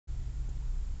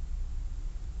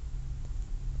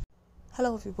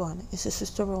Hello everyone, it's your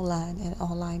sister Roland, and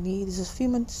all I need is a few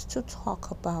minutes to talk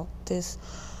about this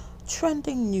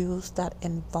trending news that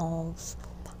involves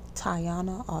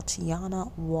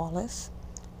Tyanna Wallace,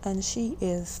 and she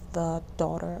is the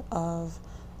daughter of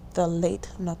the late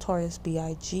Notorious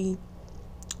Big,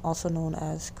 also known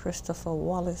as Christopher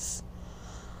Wallace.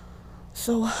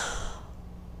 So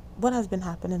what has been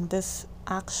happening,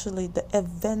 the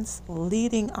events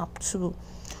leading up to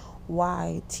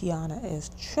why Tyanna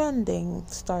is trending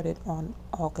started on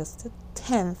August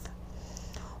 10th,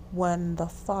 when the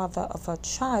father of a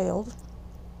child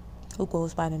who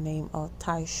goes by the name of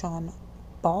Tyshawn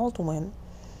Baldwin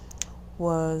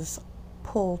was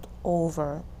pulled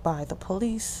over by the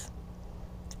police,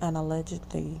 and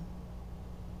allegedly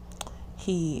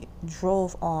he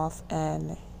drove off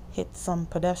and hit some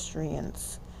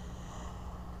pedestrians,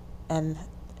 and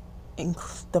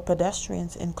the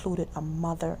pedestrians included a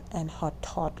mother and her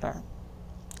toddler.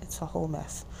 It's a whole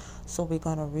mess. So we're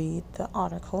going to read the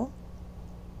article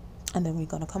and then we're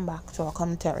going to come back to our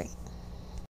commentary.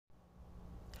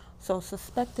 So,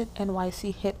 suspected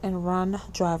NYC hit and run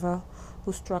driver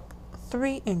who struck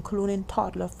 3 including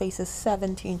toddler faces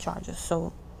 17 charges.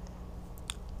 So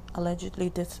allegedly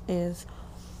this is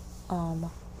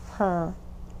her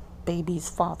baby's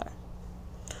father.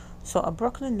 So a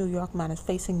Brooklyn, New York man is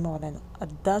facing more than a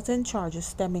dozen charges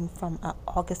stemming from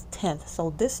August 10th.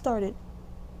 So this started,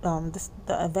 the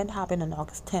event happened on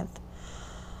August 10th,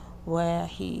 where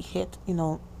he hit,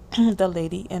 the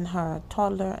lady and her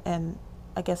toddler, and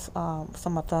I guess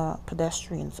some of the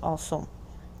pedestrians also.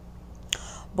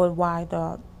 But why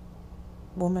the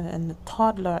woman and the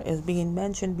toddler is being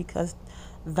mentioned, because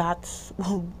that's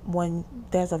when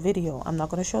there's a video. I'm not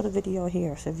going to show the video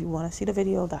here, so if you want to see the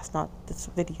video, that's not this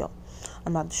video.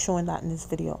 I'm not showing that in this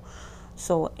video.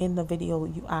 So in the video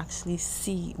you actually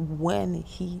see when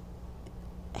he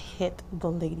hit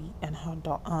the lady and her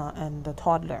and the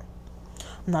toddler.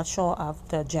 I'm not sure of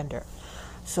the gender.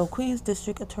 So Queens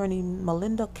District Attorney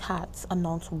Melinda Katz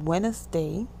announced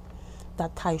Wednesday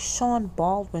that Tyshawn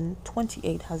Baldwin,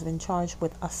 28, has been charged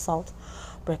with assault,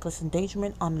 reckless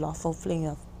endangerment, unlawful fleeing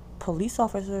of police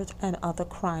officers, and other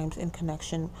crimes in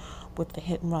connection with the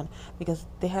hit and run, because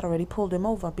they had already pulled him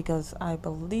over, because I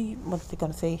believe, what they're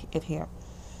going to say it here,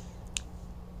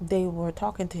 they were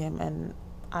talking to him, and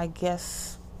I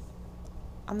guess,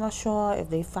 I'm not sure if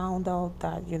they found out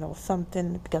that,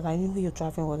 something, because I knew he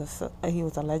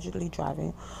was allegedly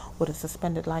driving with a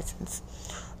suspended license.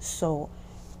 So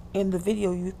in the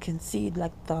video you can see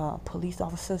like the police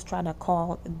officers trying to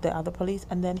call the other police,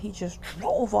 and then he just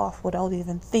drove off without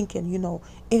even thinking,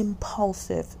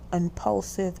 impulsive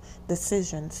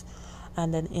decisions.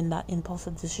 And then in that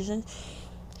impulsive decision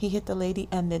he hit the lady,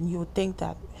 and then you would think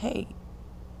that, hey,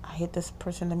 I hit this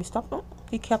person, let me stop. No,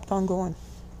 he kept on going.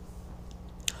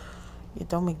 It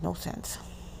don't make no sense.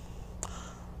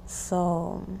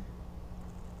 So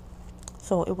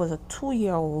it was a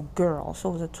 2-year-old girl. So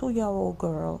it was a 2-year-old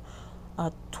girl,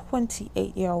 a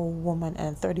 28-year-old woman,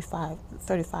 and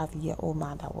 35-year-old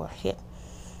man that were hit.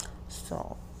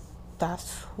 So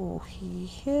that's who he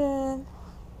hit.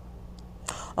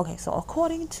 Okay, so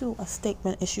according to a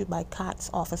statement issued by Katz's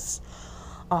office,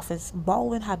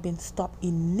 Baldwin had been stopped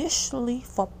initially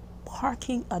for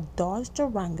parking a Dodge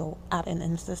Durango at an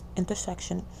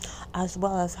intersection, as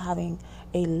well as having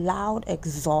a loud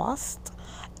exhaust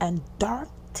and dark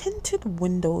tinted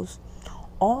windows,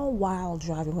 all while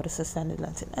driving with a suspended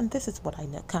license. And this is what I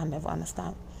can never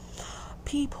understand.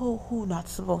 People who not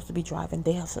supposed to be driving,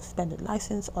 they have suspended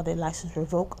license or their license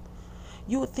revoked.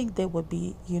 You would think they would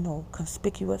be,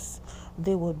 conspicuous.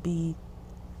 They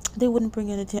wouldn't bring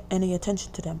any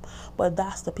attention to them. But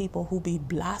that's the people who be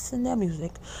blasting their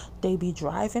music. They be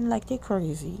driving like they're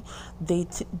crazy. They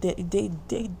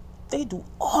do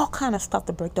all kind of stuff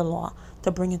to break the law,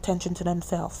 to bring attention to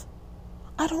themselves.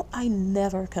 I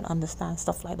never can understand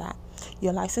stuff like that.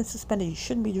 Your license suspended, you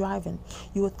shouldn't be driving.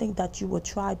 You would think that you would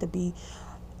try to be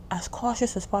as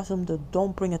cautious as possible to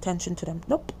don't bring attention to them.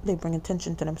 Nope, they bring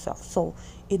attention to themselves. So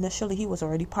initially he was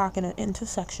already parking an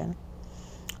intersection.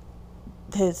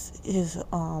 His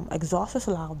exhaust is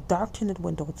loud, dark tinted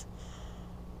windows.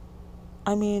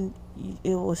 I mean,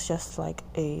 it was just like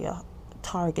a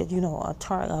target,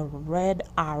 a red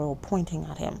arrow pointing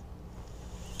at him.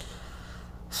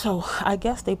 So I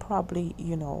guess they probably,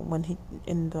 when he,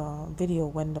 in the video,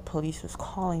 when the police was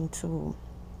calling to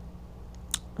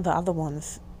the other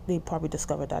ones, they probably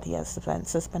discovered that he has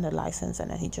suspended license,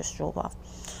 and then he just drove off.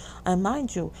 And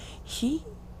mind you, he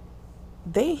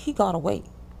got away.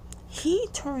 He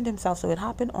turned himself, so it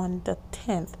happened on the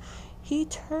 10th. He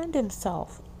turned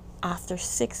himself after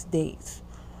 6 days.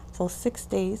 So 6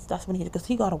 days, that's when because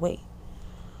he got away.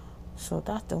 So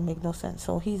that don't make no sense.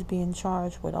 So he's being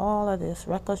charged with all of this: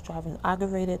 reckless driving,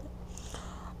 aggravated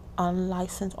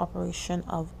unlicensed operation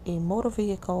of a motor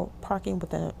vehicle, parking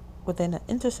within an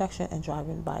intersection, and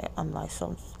driving by an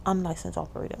unlicensed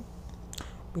operator.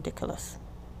 Ridiculous.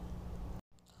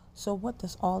 So what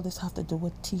does all this have to do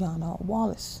with Tyanna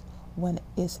Wallace, when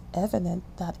it's evident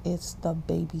that it's the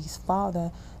baby's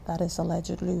father that is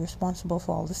allegedly responsible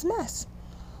for all this mess?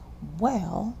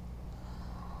 Well,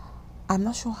 I'm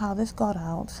not sure how this got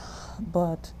out,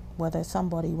 but whether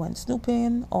somebody went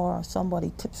snooping or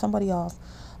somebody tipped somebody off,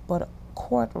 but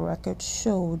court records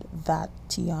showed that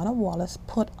Tyanna Wallace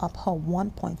put up her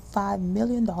 $1.5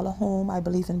 million home, I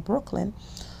believe in Brooklyn,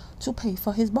 to pay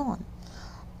for his bond,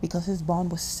 because his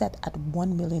bond was set at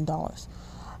 $1 million.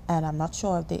 And I'm not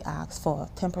sure if they asked for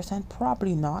 10%,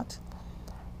 probably not.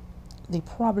 They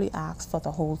probably asked for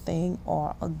the whole thing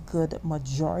or a good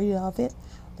majority of it.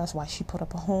 That's why she put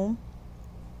up a home.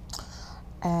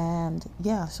 And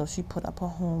yeah, so she put up a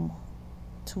home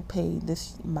to pay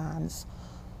this man's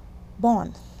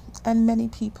bond. And many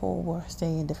people were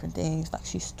saying different things, like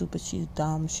she's stupid, she's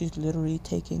dumb, she's literally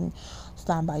taking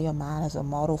Stand By Your Man as a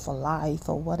model for life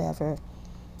or whatever.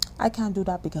 I can't do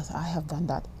that because I have done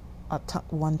that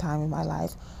one time in my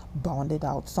life, bonded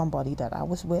out somebody that I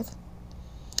was with.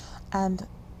 And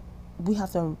we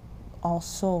have to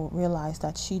also realize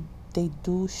that they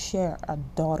do share a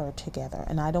daughter together,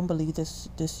 and I don't believe this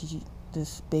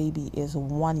baby is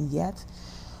one yet,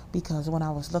 because when I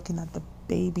was looking at the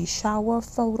baby shower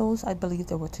photos, I believe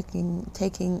they were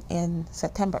taking in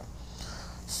September.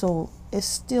 So it's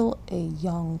still a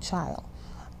young child,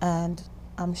 and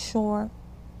I'm sure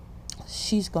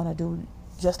she's gonna do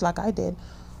just like I did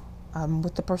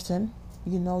with the person.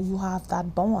 You have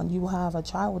that bond, you have a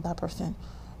child with that person,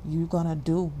 you're gonna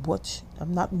do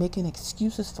I'm not making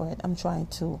excuses for it. I'm trying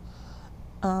to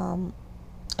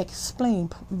explain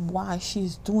why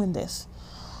she's doing this.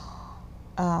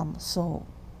 So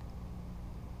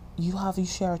you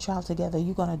share a child together,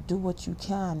 you're gonna do what you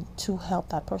can to help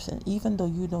that person, even though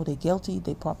they're guilty.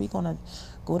 They probably gonna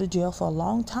go to jail for a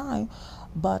long time,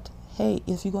 but hey,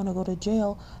 if you're gonna go to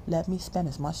jail, let me spend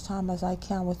as much time as I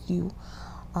can with you.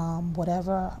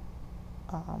 Whatever.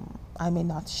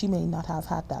 She may not have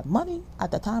had that money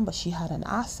at the time, but she had an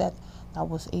asset that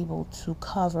was able to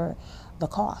cover the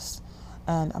cost.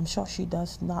 And I'm sure she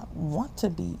does not want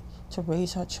to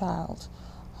raise her child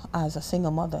as a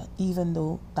single mother, even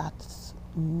though that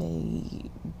may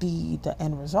be the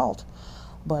end result.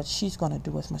 But she's going to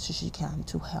do as much as she can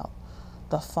to help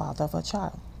the father of her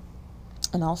child.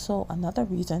 And also another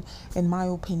reason, in my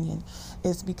opinion,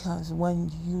 is because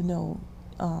when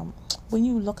when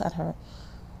you look at her,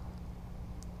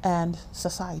 and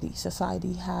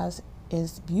society has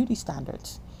its beauty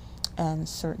standards, and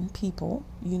certain people,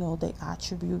 they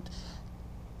attribute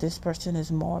this person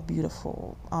is more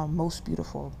beautiful, most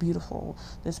beautiful,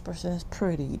 this person is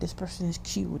pretty, this person is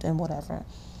cute, and whatever.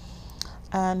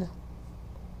 And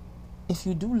if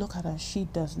you do look at her, she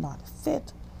does not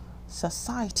fit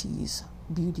society's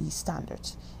beauty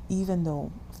standards, even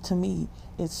though to me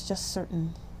it's just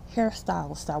certain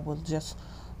hairstyles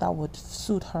that would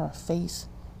suit her face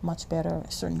much better,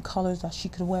 certain colors that she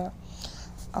could wear,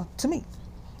 to me.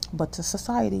 But to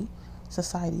society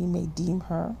may deem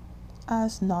her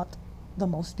as not the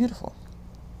most beautiful.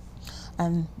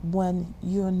 And when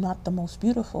you're not the most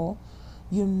beautiful,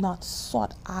 you're not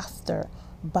sought after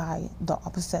by the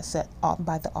opposite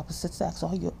sex,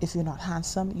 or if you're not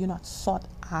handsome, you're not sought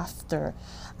after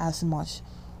as much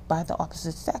by the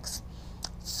opposite sex.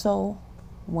 So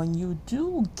when you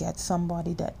do get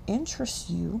somebody that interests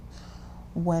you,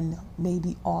 when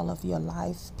maybe all of your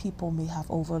life people may have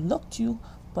overlooked you,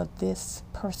 but this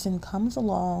person comes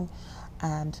along,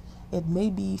 and it may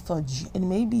be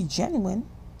genuine,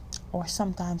 or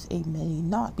sometimes it may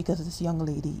not, because this young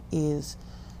lady is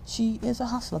a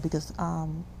hustler, because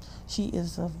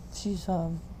she's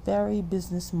a very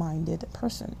business minded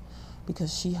person,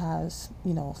 because she has,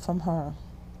 from her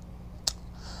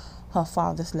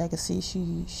father's legacy,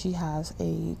 she has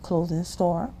a clothing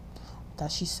store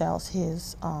that she sells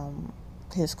his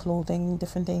clothing,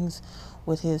 different things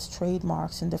with his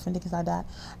trademarks and different things like that.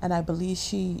 And I believe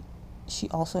she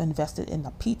also invested in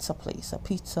a pizza place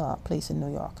in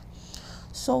New York.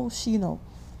 So she,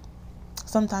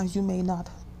 sometimes you may not,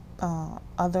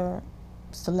 other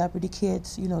celebrity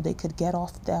kids, they could get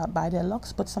off by their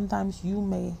looks, but sometimes you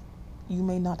may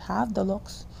not have the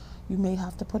looks. You may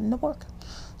have to put in the work.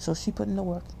 So she put in the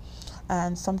work.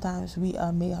 And sometimes we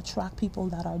may attract people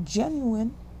that are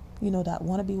genuine, that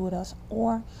want to be with us,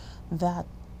 or that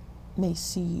may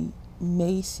see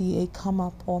may see a come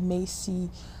up, or may see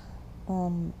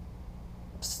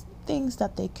things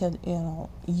that they could,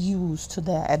 use to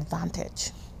their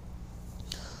advantage.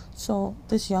 So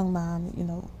this young man,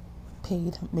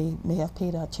 may have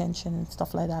paid her attention and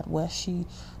stuff like that, where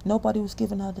nobody was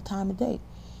giving her the time of day.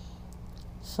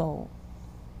 So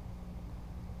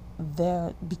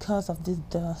because of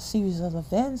the series of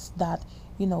events that,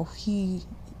 he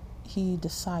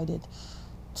decided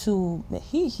to,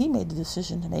 he made the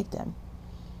decision to make them.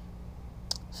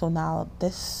 So now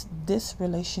this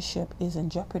relationship is in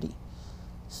jeopardy.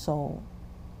 So,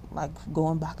 like,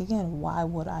 going back again, why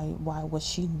would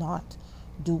she not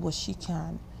do what she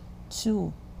can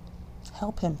to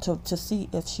help him, to see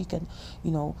if she can,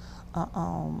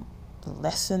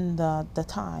 lessen the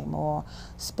time, or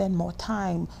spend more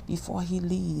time before he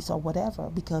leaves, or whatever,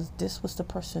 because this was the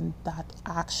person that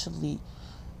actually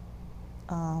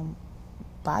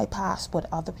bypass what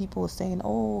other people were saying.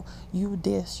 Oh, you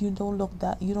this, you don't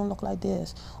look like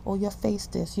this, or your face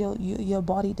this, your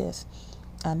body this,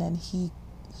 and then he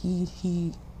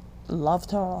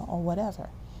loved her, or whatever.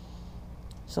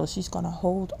 So she's gonna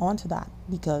hold on to that,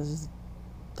 because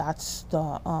that's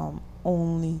the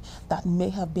that may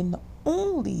have been the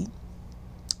only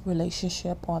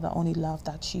relationship, or the only love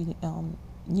that she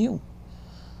knew.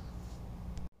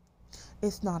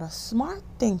 It's not a smart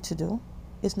thing to do.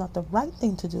 It's not the right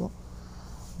thing to do,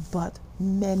 but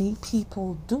many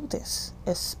people do this,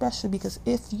 especially because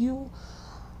if you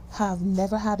have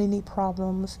never had any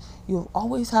problems, you've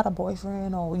always had a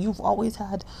boyfriend, or you've always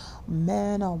had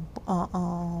men or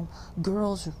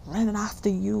girls running after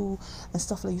you and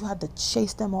stuff, like you had to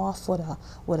chase them off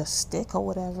with a stick or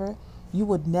whatever, you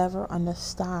would never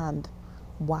understand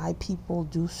why people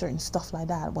do certain stuff like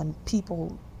that, when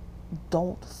people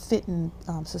don't fit in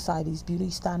society's beauty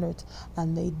standards,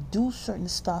 and they do certain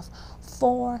stuff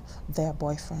for their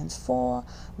boyfriends, for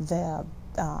their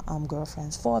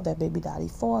girlfriends, for their baby daddy,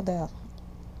 for their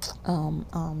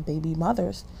baby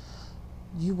mothers.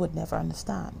 You would never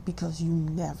understand, because you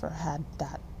never had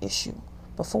that issue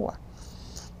before.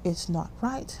 It's not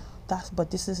right.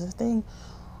 But this is the thing,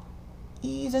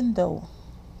 even though,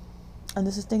 and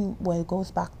this is the thing where it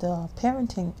goes back to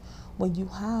parenting. When you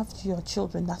have your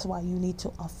children, that's why you need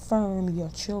to affirm your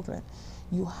children.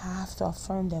 You have to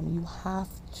affirm them. You have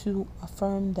to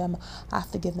affirm them.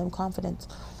 Have to give them confidence,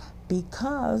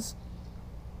 because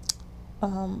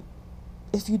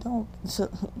if you don't,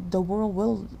 the world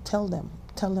will tell them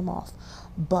off.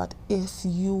 But if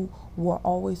you were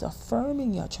always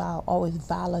affirming your child, always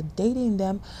validating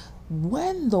them,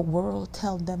 when the world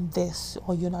tell them this,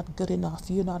 or you're not good enough,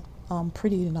 you're not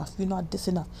pretty enough, you're not this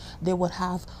enough, they would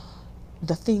have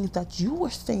the things that you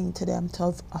were saying to them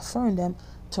to affirm them,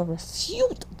 to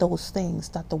refute those things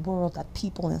that the world, that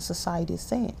people in society is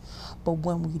saying. But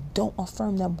when we don't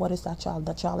affirm them, what is that child?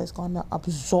 That child is going to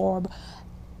absorb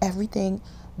everything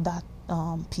that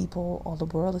people or the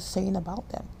world is saying about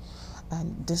them.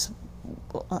 And this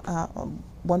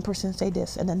one person say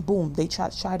this, and then boom, they try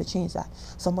to change that.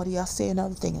 Somebody else say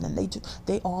another thing, and then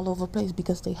they all over the place,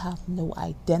 because they have no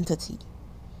identity.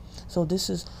 So this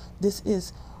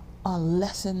is a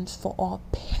lesson for all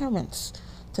parents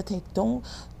to take. Don't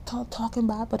talking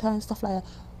bad about her and stuff like that.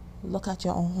 Look at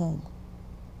your own home.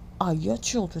 Are your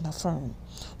children affirmed?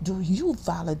 Do you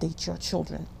validate your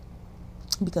children?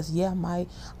 Because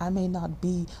I may not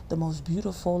be the most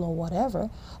beautiful or whatever,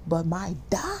 but my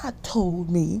dad told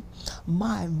me,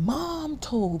 my mom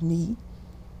told me,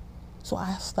 so I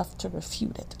have stuff to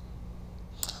refute it.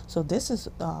 So this is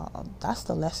that's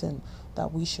the lesson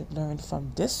that we should learn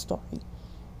from this story,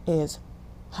 is,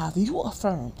 have you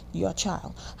affirmed your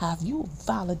child? Have you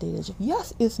validated?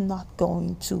 Yes, it's not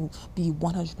going to be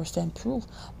 100% proof,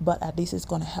 but at least it's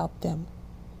going to help them.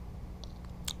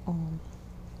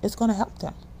 It's going to help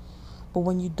them. But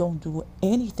when you don't do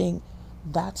anything,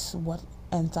 that's what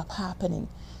ends up happening.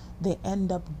 They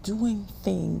end up doing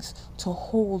things to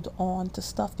hold on to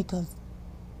stuff, because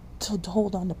to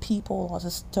hold on to people, or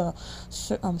to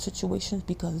certain situations,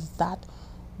 because that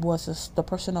was the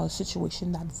person or the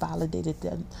situation that validated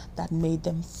them, that made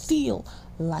them feel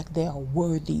like they are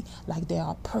worthy, like they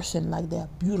are a person, like they are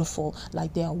beautiful,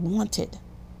 like they are wanted.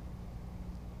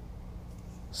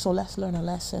 So let's learn a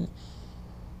lesson,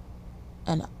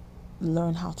 and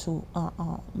learn how to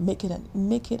make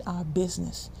it our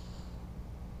business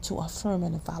to affirm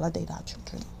and validate our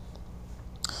children.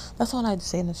 That's all I had to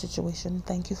say in the situation.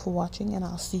 Thank you for watching, and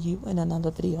I'll see you in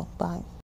another video. Bye.